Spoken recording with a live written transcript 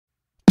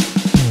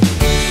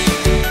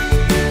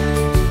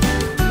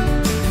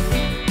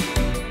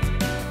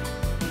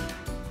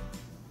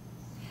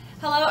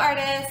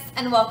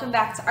and welcome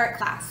back to art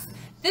class.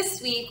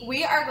 This week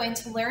we are going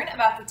to learn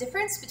about the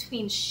difference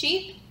between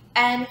shape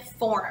and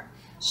form.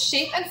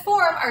 Shape and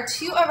form are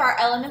two of our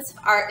elements of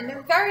art, and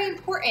they're very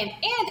important,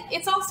 and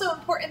it's also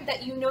important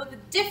that you know the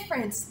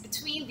difference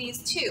between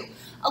these two.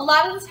 A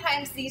lot of the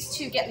times these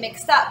two get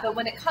mixed up, but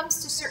when it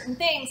comes to certain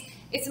things,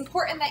 it's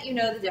important that you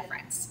know the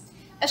difference.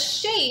 A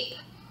shape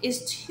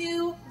is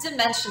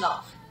two-dimensional.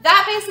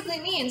 That basically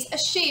means a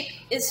shape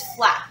is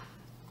flat.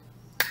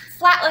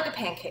 Flat like a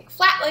pancake,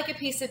 flat like a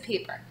piece of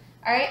paper.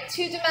 All right,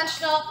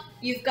 two-dimensional,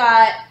 you've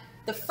got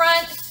the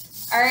front,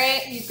 all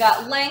right, you've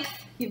got length,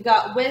 you've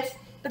got width,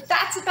 but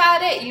that's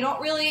about it. You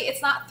don't really,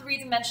 it's not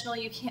three-dimensional,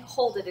 you can't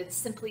hold it, it's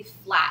simply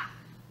flat.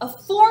 A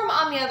form,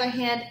 on the other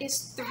hand,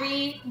 is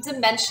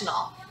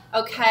three-dimensional,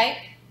 okay?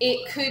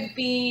 It could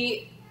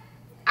be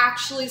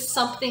actually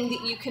something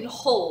that you can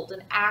hold,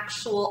 an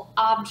actual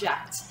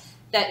object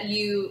that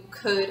you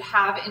could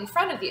have in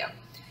front of you.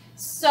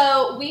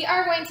 So we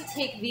are going to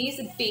take these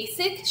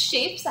basic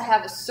shapes. I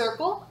have a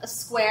circle, a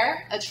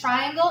square, a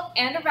triangle,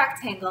 and a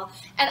rectangle,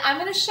 and I'm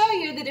going to show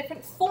you the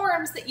different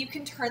forms that you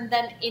can turn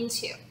them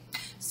into.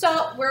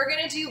 So we're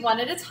going to do one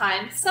at a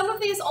time. Some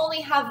of these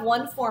only have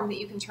one form that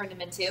you can turn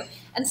them into,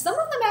 and some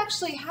of them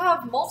actually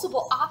have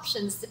multiple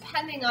options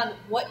depending on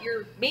what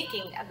you're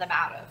making them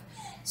out of.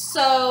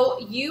 So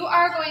you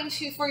are going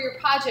to, for your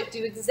project,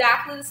 do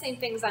exactly the same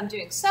things I'm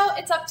doing. So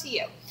it's up to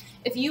you.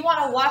 If you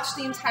want to watch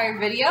the entire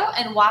video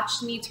and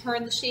watch me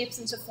turn the shapes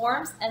into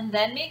forms and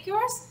then make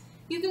yours,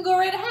 you can go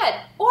right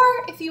ahead. Or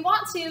if you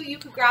want to, you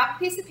could grab a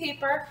piece of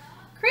paper,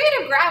 create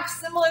a graph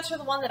similar to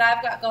the one that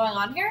I've got going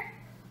on here,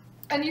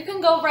 and you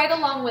can go right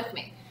along with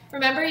me.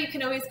 Remember, you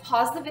can always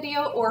pause the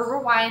video or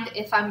rewind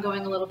if I'm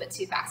going a little bit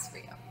too fast for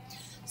you.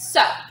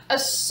 So, a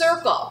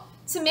circle.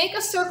 To make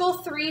a circle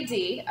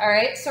 3D, all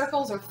right,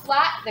 circles are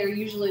flat, they're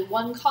usually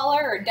one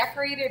color or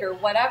decorated or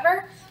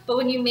whatever, but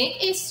when you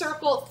make a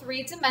circle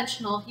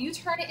three-dimensional, you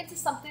turn it into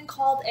something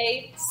called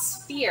a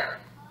sphere,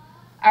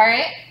 all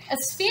right? A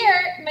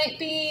sphere might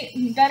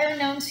be better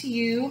known to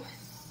you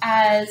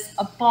as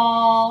a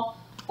ball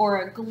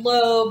or a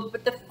globe,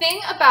 but the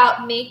thing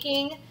about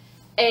making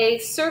a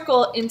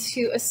circle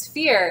into a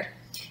sphere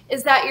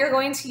is that you're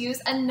going to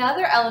use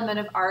another element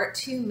of art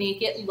to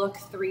make it look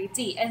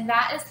 3D, and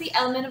that is the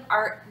element of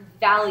art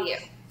value.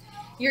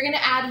 You're going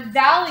to add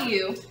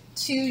value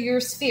to your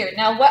sphere.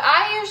 Now, what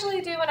I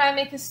usually do when I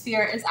make a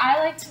sphere is I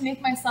like to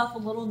make myself a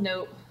little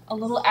note, a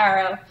little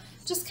arrow,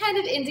 just kind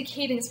of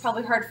indicating, it's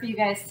probably hard for you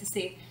guys to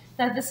see,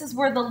 that this is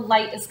where the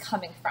light is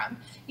coming from.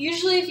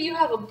 Usually if you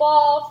have a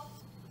ball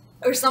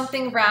or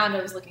something round,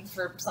 I was looking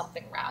for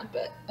something round,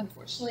 but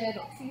unfortunately I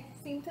don't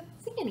seem to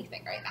see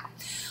anything right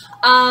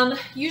now.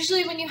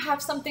 Usually when you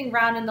have something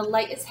round and the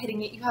light is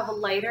hitting it, you have a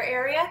lighter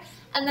area,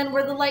 and then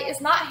where the light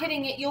is not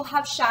hitting it, you'll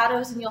have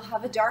shadows and you'll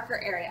have a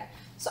darker area.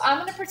 So I'm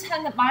going to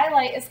pretend that my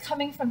light is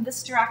coming from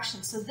this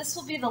direction, so this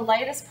will be the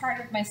lightest part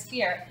of my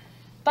sphere,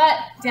 but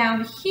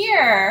down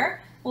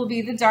here will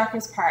be the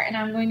darkest part, and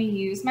I'm going to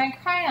use my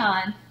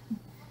crayon.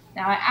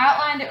 Now I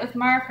outlined it with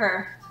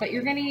marker, but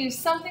you're going to use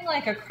something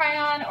like a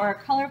crayon or a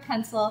color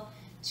pencil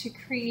to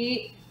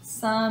create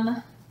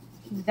some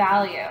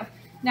value.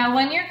 Now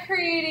when you're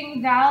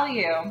creating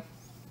value,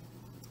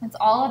 it's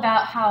all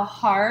about how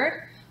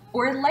hard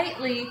or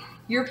lightly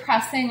you're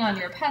pressing on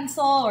your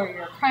pencil or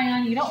your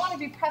crayon. You don't want to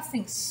be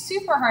pressing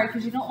super hard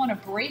because you don't want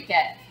to break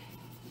it.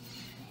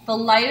 The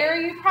lighter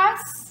you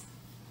press,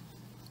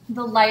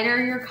 the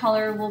lighter your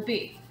color will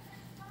be.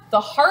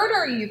 The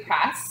harder you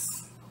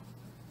press,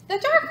 the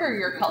darker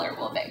your color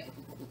will be.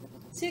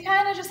 So you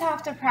kind of just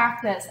have to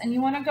practice, and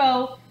you want to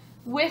go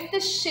with the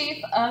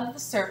shape of the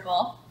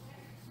circle,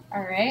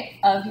 all right,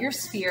 of your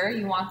sphere.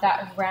 You want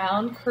that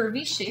round,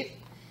 curvy shape,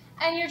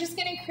 and you're just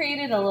going to create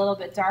it a little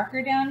bit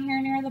darker down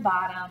here near the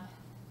bottom,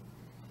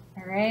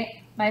 all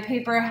right? My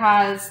paper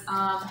has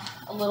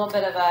a little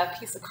bit of a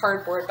piece of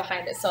cardboard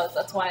behind it, so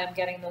that's why I'm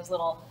getting those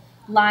little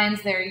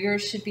lines there.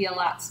 Yours should be a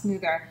lot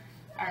smoother,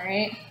 all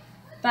right?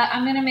 But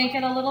I'm going to make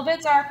it a little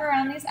bit darker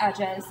around these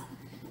edges.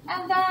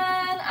 And then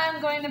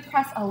I'm going to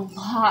press a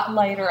lot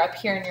lighter up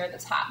here near the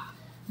top,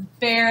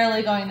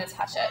 barely going to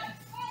touch it.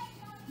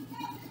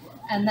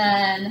 And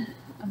then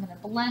I'm going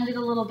to blend it a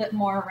little bit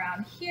more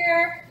around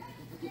here.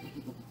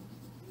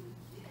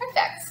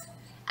 Perfect.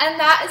 And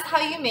that is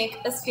how you make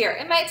a sphere.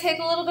 It might take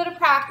a little bit of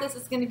practice.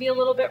 It's going to be a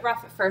little bit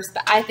rough at first,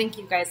 but I think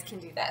you guys can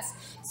do this.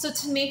 So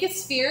to make a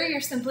sphere, you're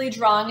simply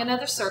drawing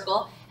another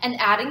circle and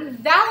adding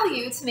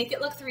value to make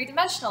it look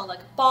three-dimensional, like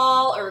a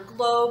ball or a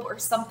globe or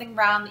something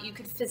round that you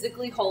could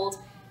physically hold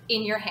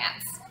in your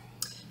hands.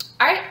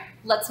 All right,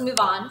 let's move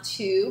on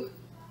to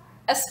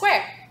a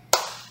square.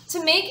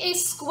 To make a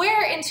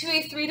square into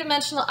a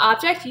three-dimensional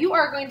object, you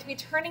are going to be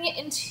turning it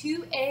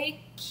into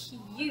a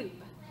cube.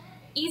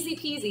 Easy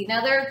peasy. Now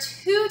there are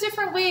two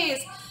different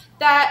ways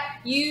that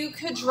you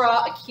could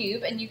draw a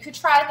cube, and you could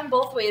try them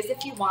both ways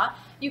if you want.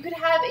 You could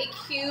have a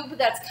cube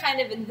that's kind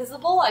of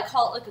invisible. I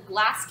call it like a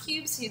glass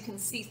cube so you can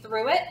see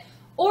through it.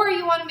 Or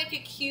you want to make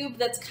a cube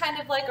that's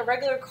kind of like a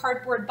regular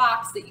cardboard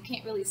box that you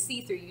can't really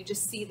see through. You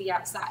just see the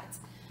outsides.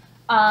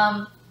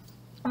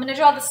 I'm going to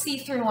draw the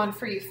see-through one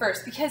for you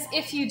first, because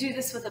if you do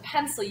this with a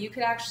pencil, you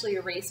could actually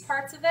erase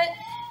parts of it,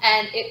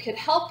 and it could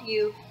help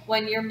you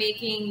when you're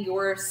making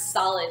your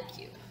solid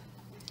cube.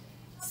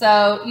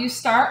 So you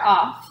start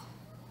off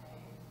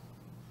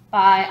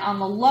by, on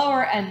the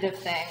lower end of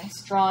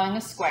things, drawing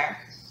a square.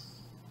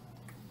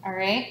 All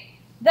right?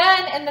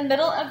 Then in the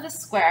middle of the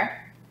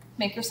square,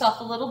 make yourself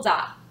a little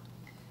dot,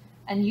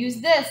 and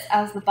use this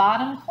as the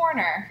bottom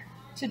corner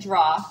to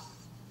draw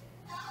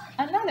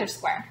another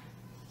square.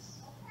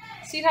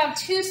 So you have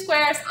two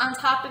squares on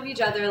top of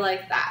each other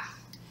like that.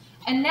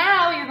 And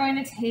now you're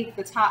going to take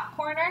the top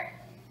corner,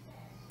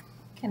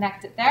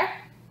 connect it there,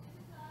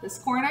 this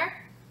corner,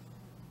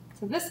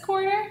 to this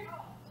corner,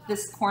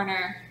 this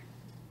corner,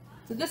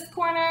 to this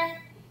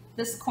corner,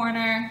 this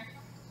corner,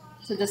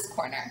 to this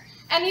corner.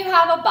 And you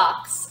have a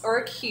box or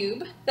a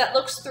cube that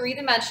looks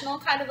three-dimensional,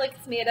 kind of like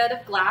it's made out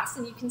of glass,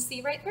 and you can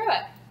see right through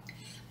it.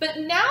 But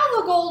now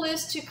the goal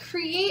is to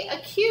create a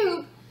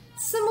cube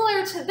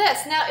similar to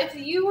this. Now, if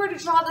you were to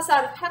draw this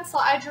out of pencil,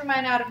 I drew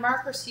mine out of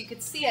marker so you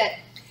could see it.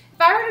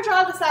 If I were to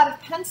draw this out of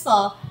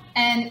pencil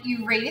and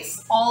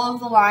erase all of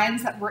the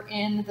lines that were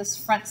in this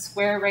front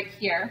square right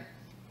here,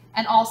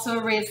 and also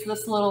erase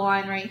this little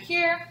line right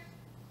here,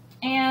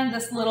 and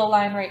this little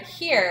line right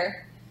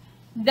here,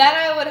 then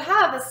I would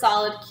have a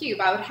solid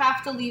cube. I would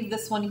have to leave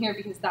this one here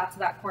because that's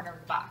that corner of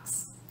the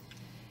box.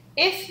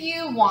 If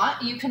you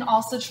want, you can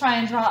also try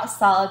and draw a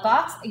solid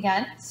box.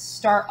 Again,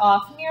 start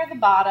off near the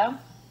bottom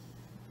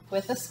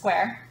with a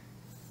square.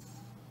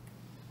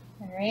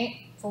 All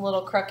right, it's a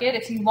little crooked.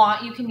 If you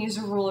want, you can use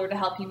a ruler to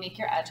help you make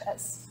your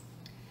edges.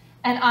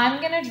 And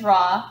I'm gonna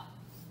draw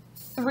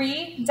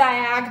 3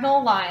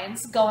 diagonal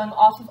lines going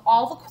off of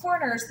all the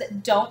corners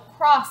that don't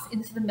cross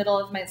into the middle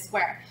of my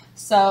square.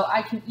 So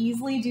I can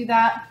easily do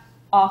that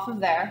off of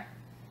there.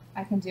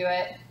 I can do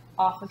it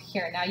off of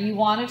here. Now you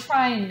wanna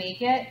try and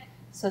make it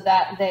so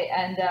that they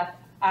end up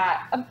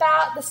at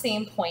about the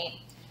same point.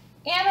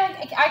 And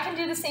I can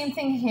do the same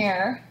thing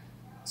here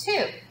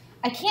too.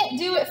 I can't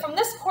do it from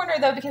this corner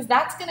though because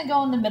that's going to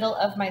go in the middle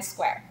of my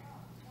square.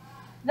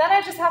 Then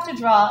I just have to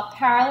draw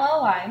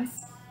parallel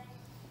lines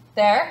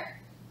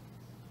there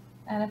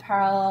and a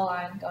parallel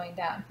line going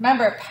down.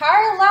 Remember,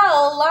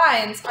 parallel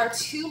lines are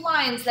 2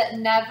 lines that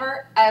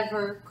never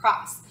ever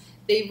cross.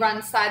 They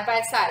run side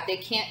by side.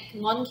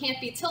 One can't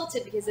be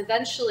tilted because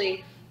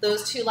eventually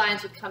those 2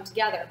 lines would come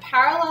together.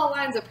 Parallel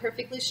lines are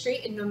perfectly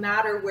straight, and no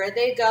matter where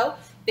they go,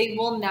 they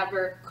will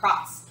never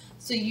cross.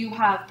 So you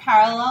have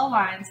parallel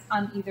lines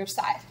on either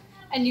side,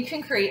 and you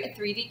can create a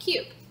 3D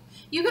cube.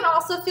 You can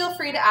also feel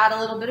free to add a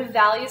little bit of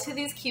value to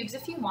these cubes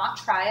if you want.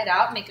 Try it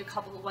out. Make a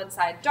couple of one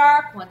side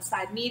dark, one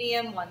side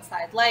medium, one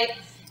side light,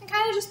 and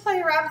kind of just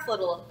play around with it a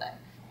little bit.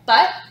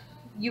 But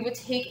you would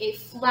take a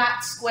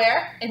flat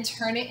square and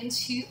turn it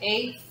into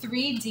a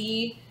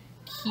 3D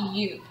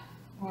cube.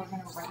 We're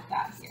going to write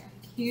that here.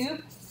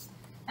 Cube.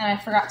 And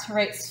I forgot to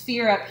write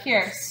sphere up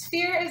here.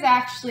 Sphere is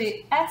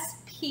actually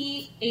S-P-H-E-R-E.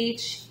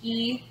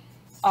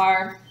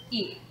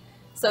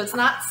 So it's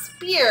not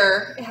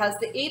spear, it has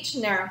the H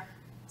in there.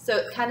 So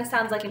it kind of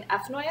sounds like an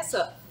F noise.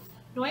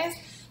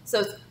 So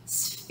it's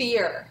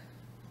sphere.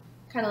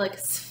 Kind of like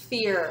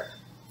sphere.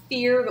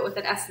 Fear, but with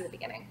an S in the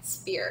beginning.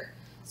 Sphere.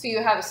 So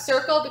you have a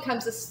circle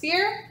becomes a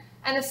sphere,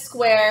 and a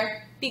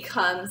square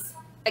becomes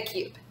a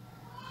cube.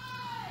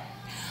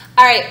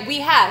 All right,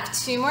 we have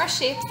 2 more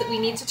shapes that we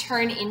need to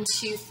turn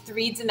into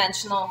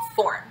 3-dimensional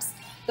forms.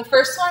 The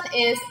first one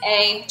is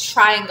a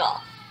triangle.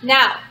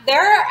 Now,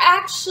 there are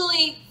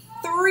actually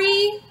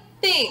 3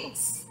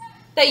 things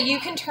that you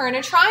can turn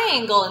a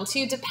triangle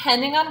into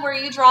depending on where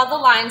you draw the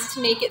lines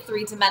to make it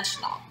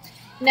 3-dimensional.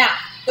 Now,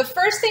 the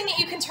first thing that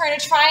you can turn a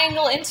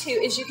triangle into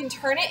is you can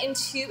turn it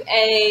into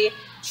a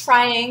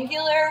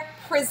triangular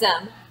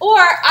prism. Or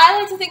I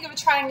like to think of a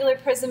triangular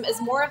prism as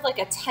more of like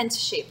a tent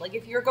shape. Like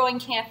if you're going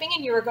camping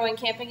and you were going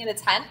camping in a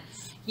tent,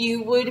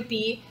 you would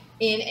be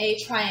in a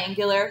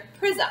triangular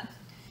prism.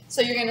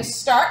 So you're going to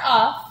start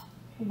off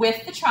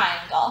with the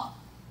triangle.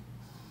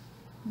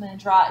 I'm going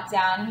to draw it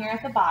down here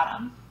at the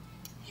bottom.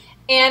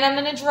 And I'm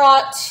going to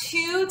draw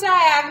 2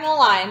 diagonal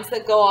lines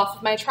that go off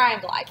of my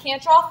triangle. I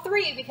can't draw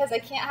 3 because I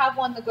can't have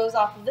one that goes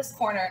off of this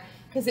corner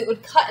because it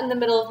would cut in the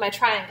middle of my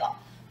triangle.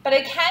 But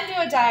I can do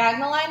a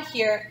diagonal line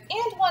here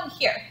and one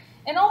here.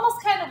 It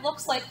almost kind of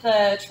looks like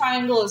the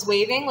triangle is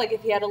waving, like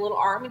if he had a little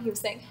arm and he was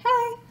saying,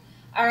 hey.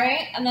 All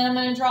right, and then I'm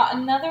going to draw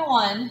another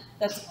one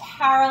that's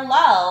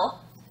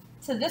parallel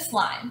to this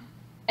line.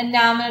 And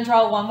now I'm going to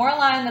draw one more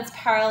line that's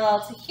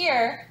parallel to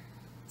here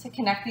to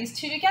connect these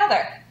 2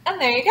 together. And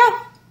there you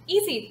go.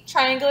 Easy.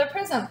 Triangular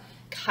prism.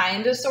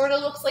 Kind of sort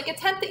of looks like a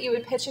tent that you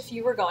would pitch if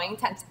you were going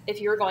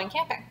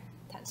camping.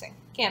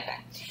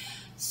 Camping.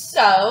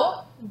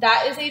 So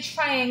that is a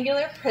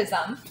triangular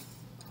prism.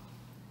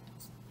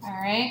 All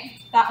right.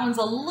 That one's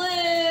a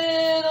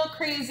little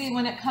crazy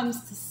when it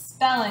comes to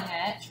spelling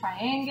it.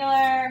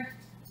 Triangular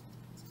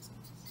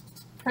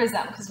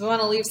prism, because we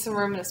want to leave some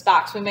room in this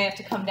box. We may have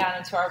to come down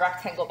into our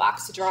rectangle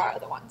box to draw our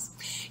other ones.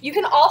 You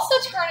can also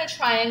turn a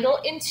triangle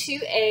into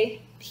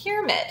a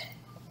pyramid.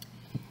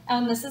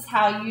 And this is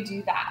how you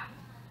do that.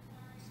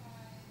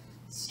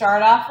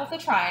 Start off with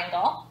a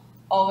triangle,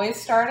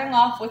 always starting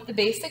off with the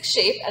basic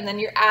shape, and then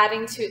you're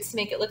adding to it to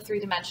make it look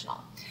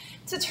three-dimensional.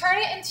 To turn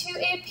it into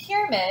a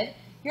pyramid,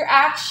 you're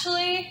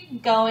actually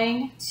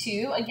going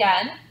to,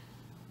 again,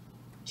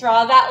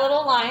 draw that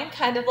little line,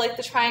 kind of like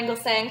the triangle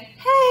saying,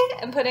 hey,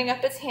 and putting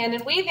up its hand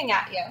and waving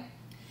at you.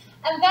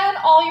 And then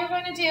all you're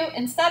going to do,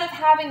 instead of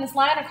having this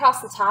line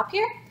across the top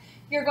here,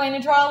 you're going to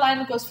draw a line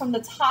that goes from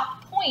the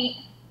top point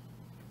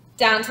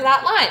down to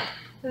that line.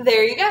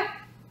 There you go.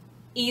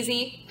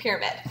 Easy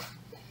pyramid.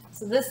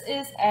 So this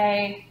is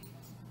a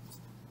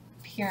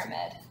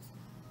pyramid.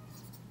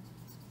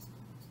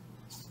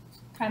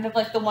 Kind of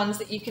like the ones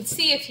that you could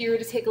see if you were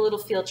to take a little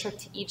field trip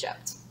to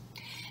Egypt.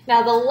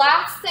 Now the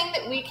last thing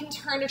that we can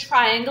turn a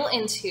triangle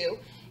into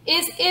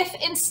is if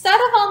instead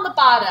of on the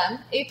bottom,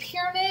 a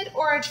pyramid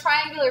or a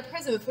triangular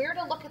prism, if we were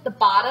to look at the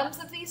bottoms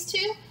of these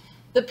two,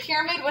 the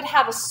pyramid would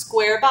have a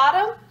square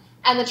bottom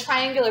and the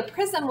triangular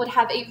prism would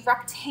have a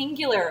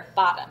rectangular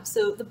bottom.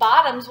 So the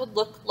bottoms would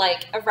look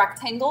like a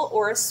rectangle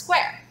or a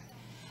square.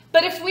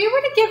 But if we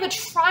were to give a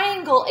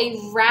triangle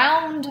a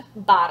round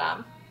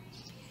bottom,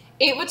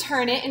 it would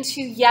turn it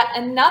into yet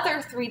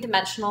another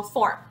three-dimensional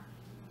form.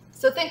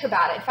 So think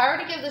about it. If I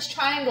were to give this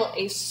triangle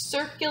a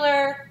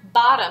circular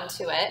bottom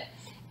to it,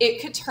 it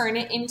could turn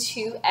it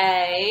into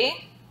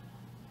a,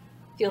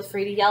 feel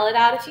free to yell it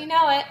out if you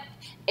know it,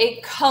 a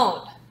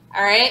cone.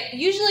 All right?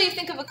 Usually you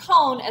think of a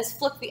cone as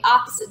flipped the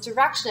opposite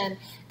direction,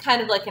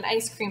 kind of like an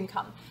ice cream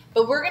cone.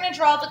 But we're going to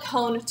draw the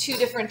cone two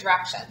different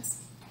directions.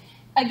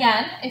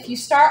 Again, if you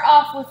start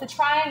off with a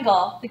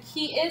triangle, the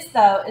key is,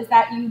 though, is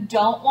that you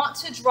don't want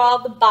to draw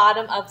the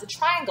bottom of the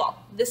triangle.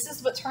 This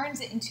is what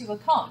turns it into a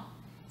cone.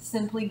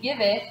 Simply give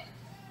it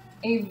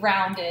a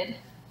rounded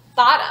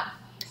bottom.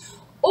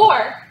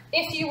 Or,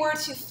 if you were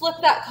to flip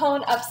that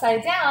cone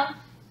upside down,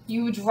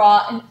 you would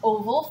draw an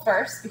oval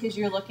first because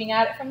you're looking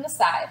at it from the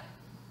side.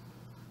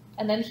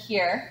 And then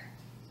here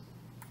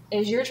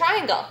is your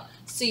triangle.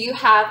 So you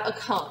have a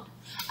cone.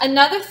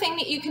 Another thing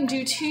that you can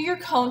do to your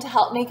cone to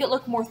help make it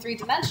look more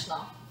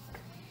three-dimensional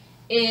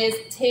is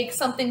take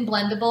something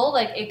blendable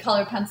like a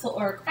colored pencil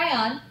or a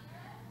crayon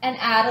and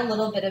add a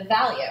little bit of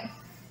value.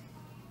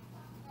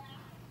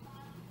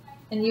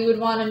 And you would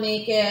want to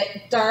make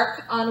it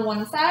dark on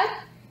one side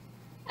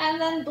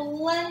and then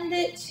blend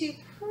it to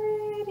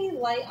pretty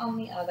light on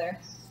the other.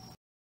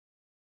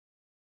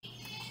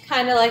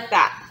 Kind of like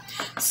that.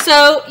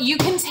 So you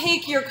can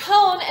take your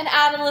cone and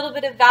add a little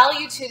bit of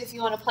value to it if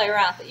you want to play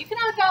around with it. You can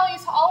add value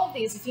to all of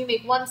these. If you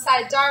make one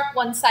side dark,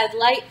 one side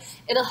light,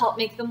 it'll help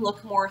make them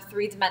look more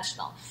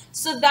three-dimensional.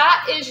 So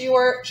that is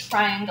your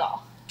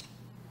triangle.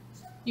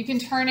 You can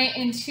turn it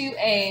into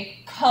a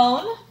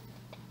cone,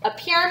 a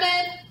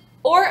pyramid,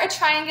 or a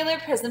triangular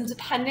prism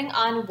depending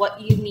on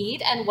what you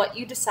need and what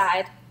you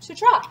decide to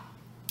draw.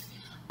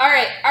 All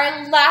right,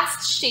 our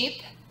last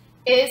shape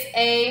is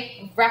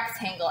a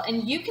rectangle,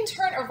 and you can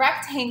turn a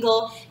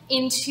rectangle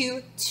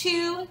into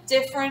two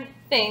different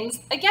things,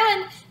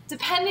 again,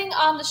 depending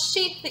on the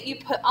shape that you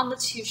put on the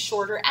two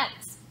shorter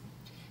ends.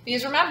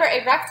 Because remember,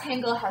 a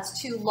rectangle has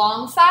two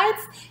long sides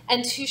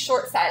and two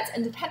short sides,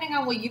 and depending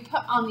on what you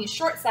put on these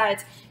short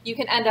sides, you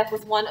can end up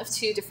with one of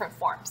two different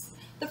forms.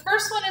 The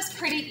first one is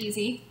pretty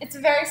easy. It's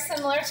very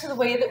similar to the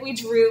way that we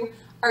drew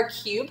our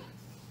cube,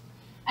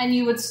 and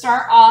you would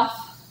start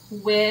off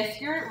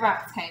with your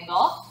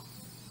rectangle.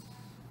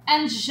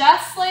 And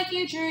just like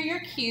you drew your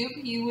cube,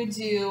 you would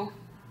do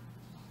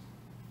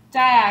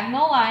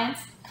diagonal lines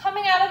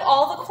coming out of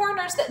all the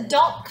corners that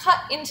don't cut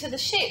into the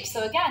shape.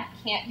 So again,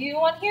 can't do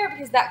one here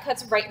because that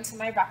cuts right into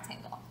my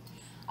rectangle.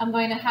 I'm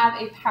going to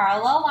have a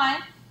parallel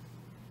line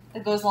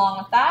that goes along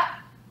with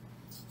that,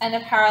 and a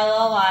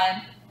parallel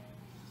line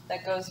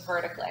that goes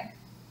vertically.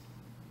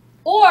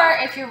 Or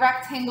if your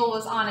rectangle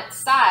was on its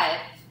side,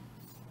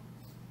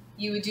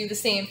 you would do the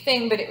same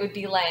thing, but it would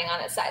be laying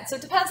on its side. So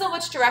it depends on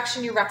which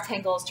direction your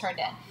rectangle is turned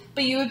in.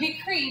 But you would be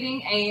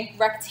creating a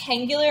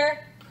rectangular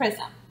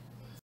prism.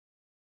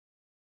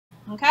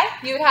 Okay?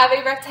 You would have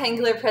a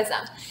rectangular prism.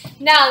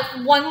 Now,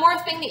 one more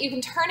thing that you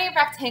can turn a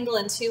rectangle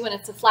into when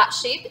it's a flat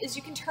shape is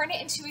you can turn it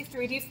into a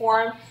 3D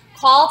form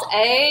called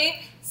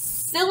a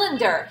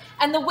cylinder.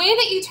 And the way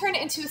that you turn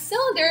it into a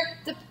cylinder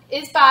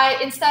is by,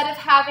 instead of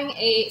having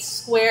a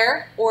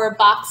square or a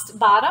boxed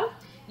bottom,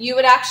 you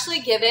would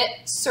actually give it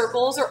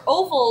circles or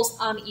ovals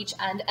on each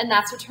end, and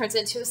that's what turns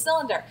it into a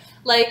cylinder,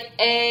 like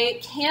a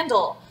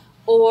candle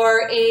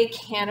or a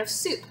can of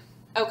soup,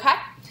 okay?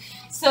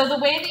 So the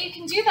way that you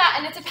can do that,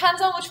 and it depends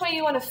on which way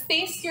you want to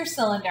face your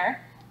cylinder,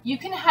 you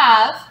can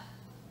have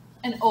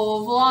an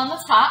oval on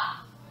the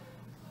top,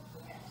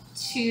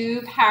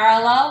 two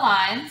parallel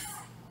lines,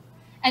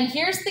 and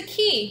here's the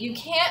key. You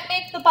can't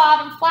make the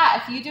bottom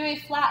flat. If you do a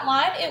flat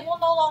line, it will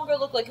no longer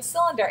look like a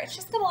cylinder. It's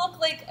just going to look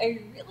like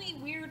a really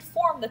weird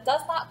form that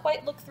does not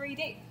quite look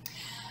 3D.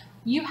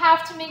 You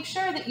have to make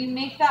sure that you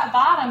make that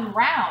bottom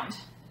round,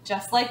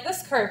 just like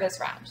this curve is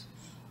round.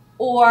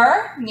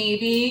 Or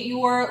maybe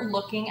you're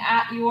looking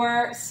at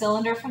your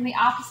cylinder from the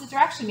opposite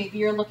direction. Maybe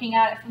you're looking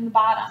at it from the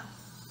bottom.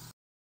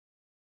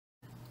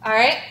 All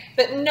right,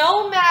 but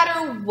no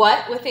matter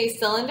what with a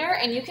cylinder,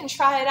 and you can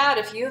try it out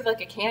if you have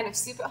like a can of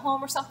soup at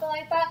home or something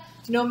like that,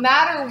 no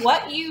matter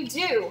what you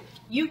do,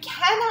 you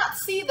cannot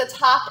see the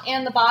top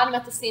and the bottom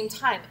at the same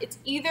time. It's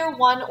either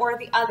one or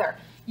the other.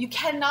 You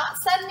cannot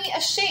send me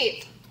a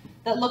shape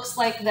that looks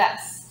like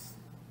this.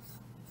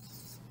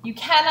 You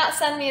cannot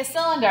send me a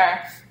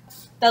cylinder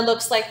that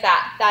looks like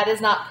that. That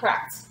is not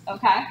correct,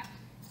 okay?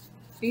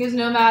 Because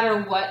no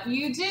matter what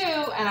you do,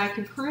 and I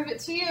can prove it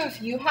to you,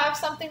 if you have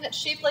something that's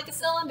shaped like a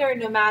cylinder,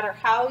 no matter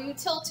how you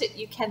tilt it,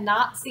 you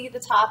cannot see the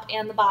top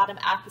and the bottom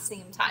at the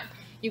same time.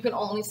 You can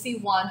only see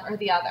one or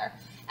the other.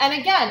 And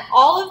again,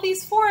 all of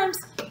these forms,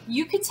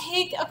 you could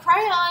take a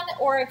crayon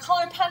or a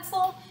colored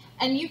pencil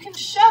and you can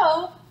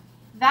show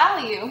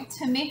value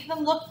to make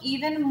them look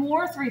even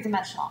more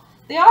three-dimensional.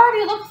 They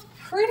already look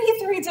pretty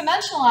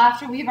three-dimensional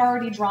after we've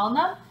already drawn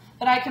them,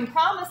 but I can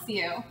promise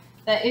you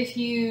that if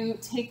you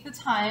take the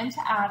time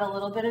to add a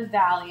little bit of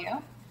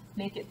value,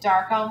 make it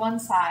dark on one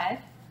side,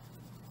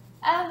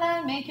 and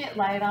then make it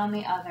light on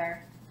the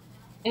other,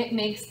 it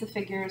makes the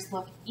figures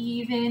look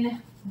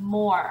even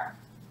more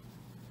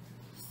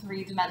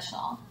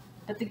three-dimensional.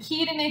 But the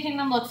key to making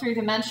them look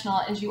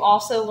three-dimensional is you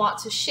also want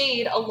to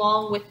shade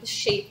along with the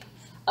shape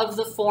of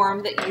the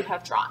form that you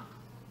have drawn.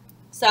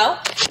 So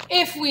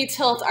if we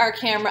tilt our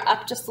camera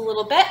up just a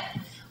little bit,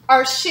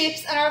 our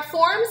shapes and our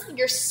forms,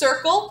 your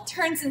circle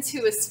turns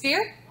into a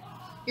sphere,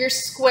 your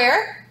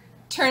square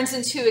turns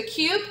into a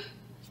cube,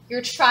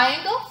 your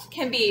triangle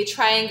can be a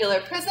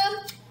triangular prism,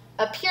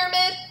 a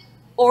pyramid,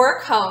 or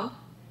a cone,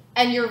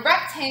 and your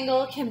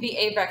rectangle can be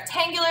a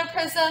rectangular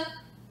prism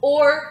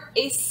or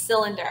a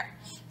cylinder.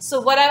 So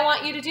what I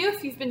want you to do,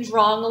 if you've been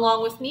drawing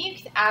along with me,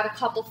 you can add a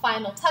couple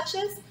final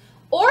touches,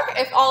 or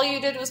if all you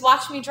did was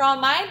watch me draw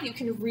mine, you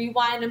can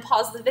rewind and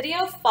pause the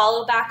video,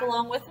 follow back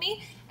along with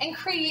me, and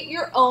create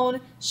your own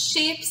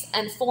shapes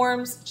and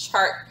forms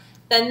chart.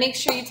 Then make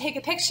sure you take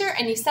a picture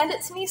and you send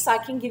it to me so I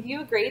can give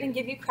you a grade and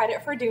give you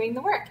credit for doing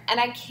the work. And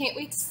I can't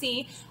wait to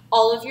see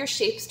all of your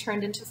shapes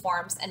turned into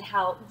forms and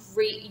how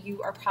great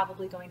you are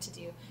probably going to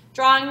do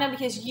drawing them,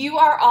 because you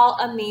are all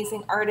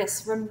amazing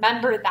artists.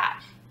 Remember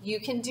that. You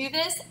can do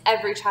this.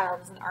 Every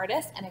child is an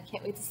artist, and I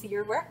can't wait to see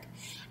your work.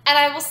 And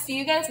I will see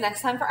you guys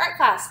next time for art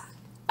class.